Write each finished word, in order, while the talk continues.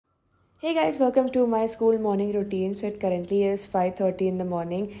Hey guys, welcome to my school morning routine. So it currently is 5:30 in the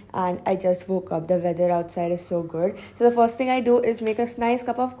morning and I just woke up. The weather outside is so good. So the first thing I do is make a nice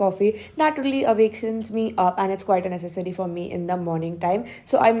cup of coffee. That really awakens me up and it's quite a necessity for me in the morning time.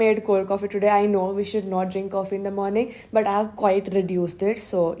 So I made cold coffee today. I know we should not drink coffee in the morning, but I have quite reduced it.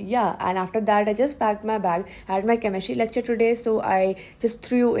 So yeah, and after that I just packed my bag. I had my chemistry lecture today, so I just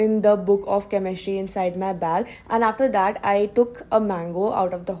threw in the book of chemistry inside my bag. And after that I took a mango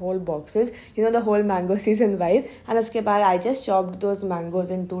out of the whole box, the whole mango season vibe. And uske baad I just chopped those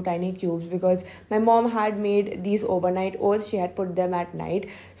mangoes into tiny cubes because my mom had made these overnight oats. She had put them at night,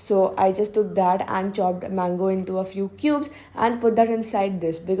 so I just took that and chopped mango into a few cubes and put that inside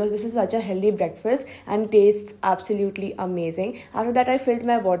this because this is such a healthy breakfast and tastes absolutely amazing. After that I filled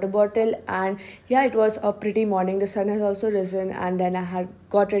my water bottle, and yeah, it was a pretty morning. The sun has also risen, and then I had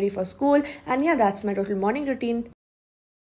got ready for school, and yeah, that's my total morning routine.